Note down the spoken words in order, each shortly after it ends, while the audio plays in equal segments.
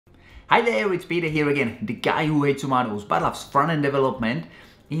Hi there, it's Peter here again, the guy who hates tomatoes but loves front-end development.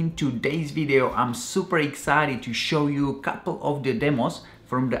 In today's video, I'm super excited to show you a couple of the demos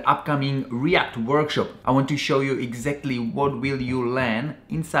from the upcoming React workshop. I want to show you exactly what will you learn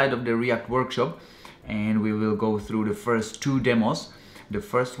inside of the React workshop, and we will go through the first two demos. The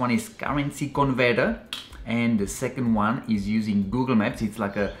first one is currency converter, and the second one is using Google Maps. It's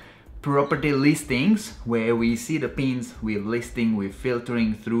like a property listings where we see the pins, we're listing, we're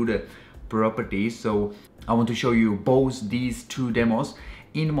filtering through the properties. So I want to show you both these two demos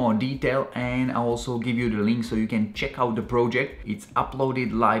in more detail, and I'll also give you the link so you can check out the project. It's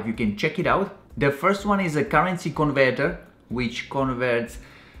uploaded live, you can check it out. The first one is a currency converter which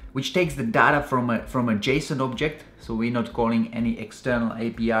takes the data from a JSON object. So we're not calling any external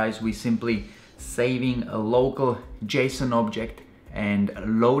APIs, we're simply saving a local JSON object and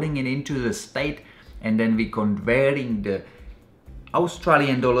loading it into the state, and then we converting the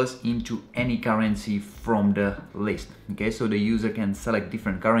Australian dollars into any currency from the list. Okay, so the user can select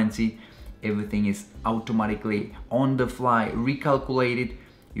different currency. Everything is automatically on the fly recalculated.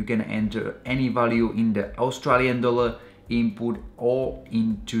 You can enter any value in the Australian dollar input or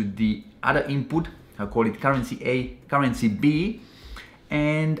into the other input. I call it currency A, currency B.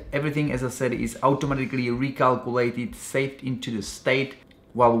 And everything, as I said, is automatically recalculated, saved into the state.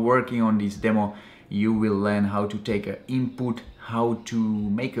 While working on this demo, you will learn how to take an input, how to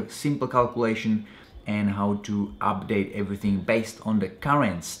make a simple calculation, and how to update everything based on the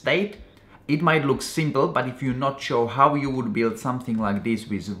current state. It might look simple, but if you're not sure how you would build something like this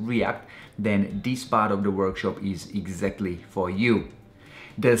with React, then this part of the workshop is exactly for you.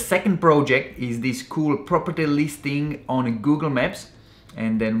 The second project is this cool property listing on Google Maps.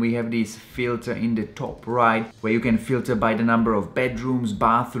 And then we have this filter in the top right where you can filter by the number of bedrooms,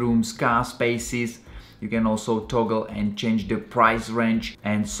 bathrooms, car spaces. You can also toggle and change the price range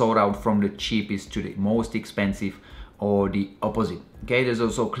and sort out from the cheapest to the most expensive or the opposite. Okay, there's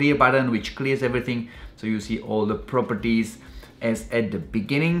also a clear button which clears everything, so you see all the properties as at the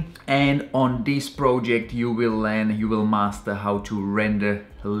beginning. And on this project you will master how to render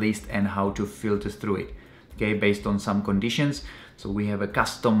a list and how to filter through it, okay, based on some conditions. So we have a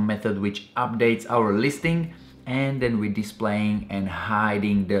custom method which updates our listing, and then we're displaying and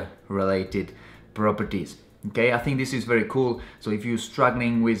hiding the related properties. Okay, I think this is very cool. So if you're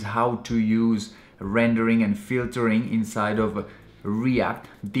struggling with how to use rendering and filtering inside of React,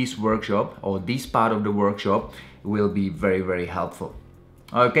 this workshop or this part of the workshop will be very, very helpful.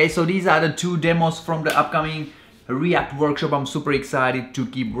 Okay, so these are the two demos from the upcoming React workshop. I'm super excited to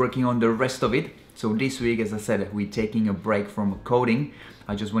keep working on the rest of it. So this week, as I said, we're taking a break from coding.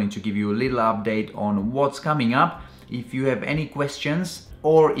 I just wanted to give you a little update on what's coming up. If you have any questions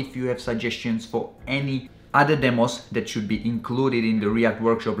or if you have suggestions for any other demos that should be included in the React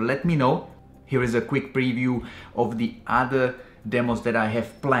workshop, let me know. Here is a quick preview of the other demos that I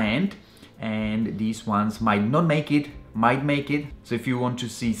have planned, and these ones might not make it, might make it. So if you want to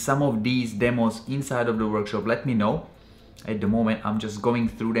see some of these demos inside of the workshop, let me know. At the moment, I'm just going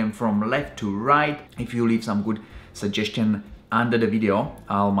through them from left to right. If you leave some good suggestion under the video,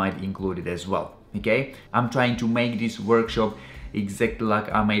 I might include it as well. Okay, I'm trying to make this workshop exactly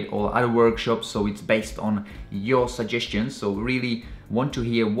like I made all other workshops, so it's based on your suggestions. So really want to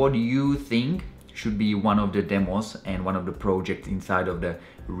hear what you think should be one of the demos and one of the projects inside of the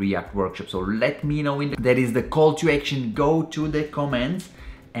React workshop. So let me know that is the call to action. Go to the comments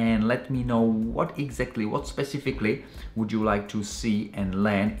and let me know what specifically would you like to see and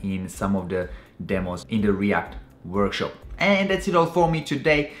learn in some of the demos in the React workshop. And that's it all for me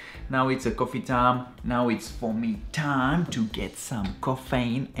today. Now it's a coffee time. Now it's for me time to get some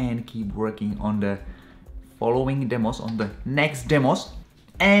caffeine and keep working on the following demos, on the next demos.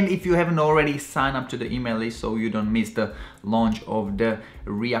 And if you haven't already, sign up to the email list so you don't miss the launch of the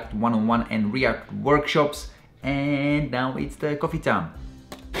React 101 and React workshops. And now it's the coffee time.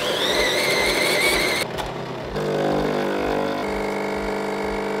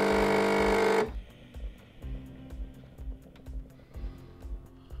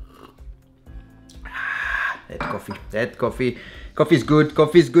 Coffee's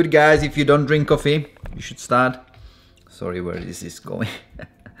good guys. If you don't drink coffee, you should start. Sorry where this is going.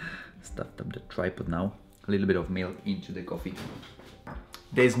 Stuffed up the tripod now. A little bit of milk into the coffee.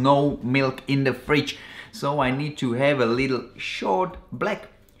 There's no milk in the fridge, so I need to have a little short black.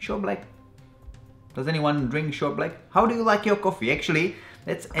 Does anyone drink short black? How do you like your coffee? Actually,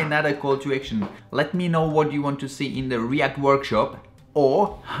 that's another call to action. Let me know what you want to see in the React workshop,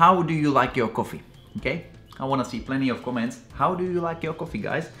 or how do you like your coffee? Okay, I want to see plenty of comments. How do you like your coffee,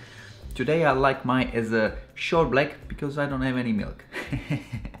 guys? Today I like mine as a short black because I don't have any milk.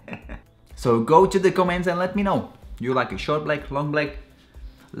 So go to the comments and let me know. You like a short black, long black,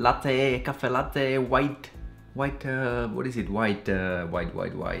 latte, cafe latte, white, what is it? White,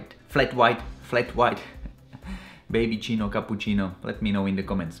 flat white, baby chino, cappuccino. Let me know in the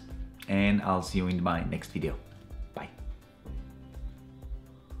comments, and I'll see you in my next video.